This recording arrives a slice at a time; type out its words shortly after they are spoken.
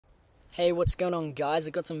Hey, what's going on, guys?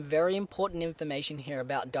 I've got some very important information here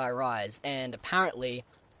about Die Rise, and apparently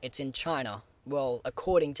it's in China. Well,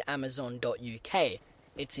 according to Amazon.uk,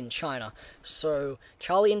 it's in China. So,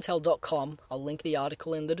 charlieintel.com, I'll link the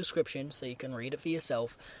article in the description so you can read it for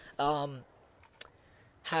yourself,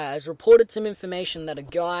 has reported some information that a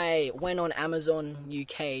guy went on Amazon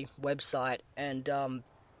UK website and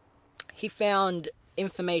he found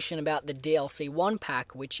information about the DLC 1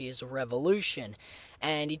 pack, which is Revolution.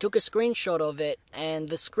 And he took a screenshot of it, and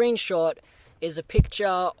the screenshot is a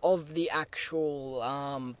picture of the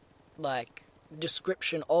actual,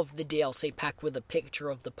 description of the DLC pack with a picture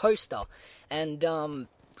of the poster. And, I'm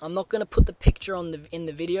not going to put the picture in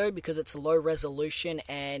the video because it's low resolution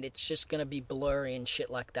and it's just going to be blurry and shit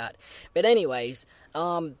like that. But anyways,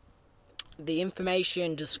 the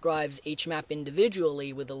information describes each map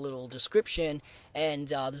individually with a little description, and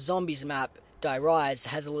the Zombies map, Die Rise,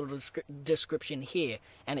 has a little description here,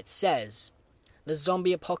 and it says, the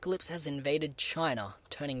zombie apocalypse has invaded China,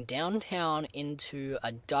 turning downtown into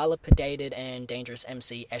a dilapidated and dangerous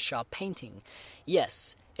MC Escher painting.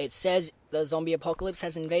 Yes, it says the zombie apocalypse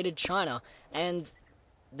has invaded China, and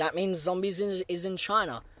that means zombies is in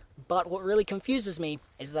China. But what really confuses me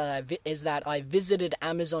is that I visited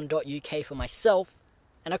Amazon.uk for myself,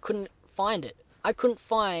 and I couldn't find it. I couldn't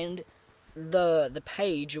find the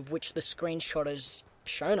page of which the screenshot has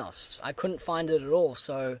shown us. I couldn't find it at all,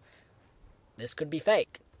 so this could be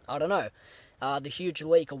fake. I don't know. The huge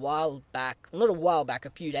leak a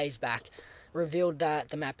few days back, revealed that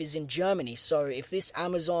the map is in Germany. So if this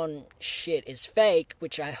Amazon shit is fake,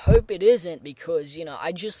 which I hope it isn't, because,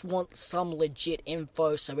 I just want some legit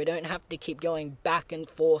info so we don't have to keep going back and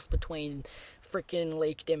forth between freaking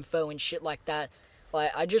leaked info and shit like that. I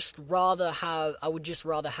would just rather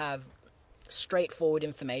have straightforward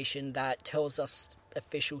information that tells us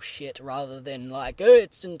official shit rather than oh,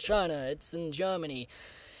 it's in China, it's in Germany.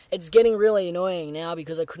 It's getting really annoying now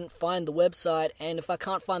because I couldn't find the website, and if I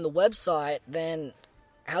can't find the website, then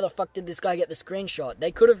how the fuck did this guy get the screenshot?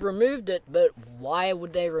 They could have removed it, but why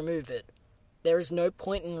would they remove it? There is no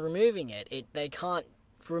point in removing it. They can't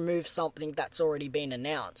remove something that's already been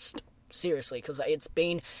announced. Seriously, because it's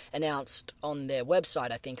been announced on their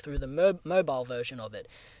website, I think, through the mobile version of it.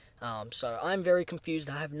 So I'm very confused.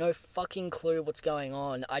 I have no fucking clue what's going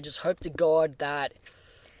on. I just hope to God that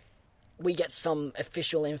we get some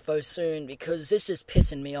official info soon, because this is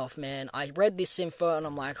pissing me off, man. I read this info and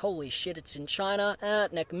I'm like, holy shit, it's in China.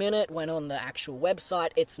 Next minute, went on the actual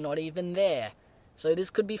website, it's not even there. So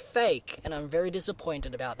this could be fake, and I'm very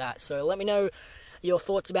disappointed about that. So let me know your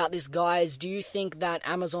thoughts about this, guys. Do you think that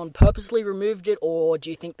Amazon purposely removed it, or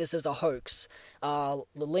do you think this is a hoax? The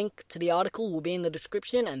link to the article will be in the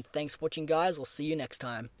description, and thanks for watching, guys. I'll see you next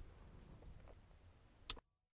time.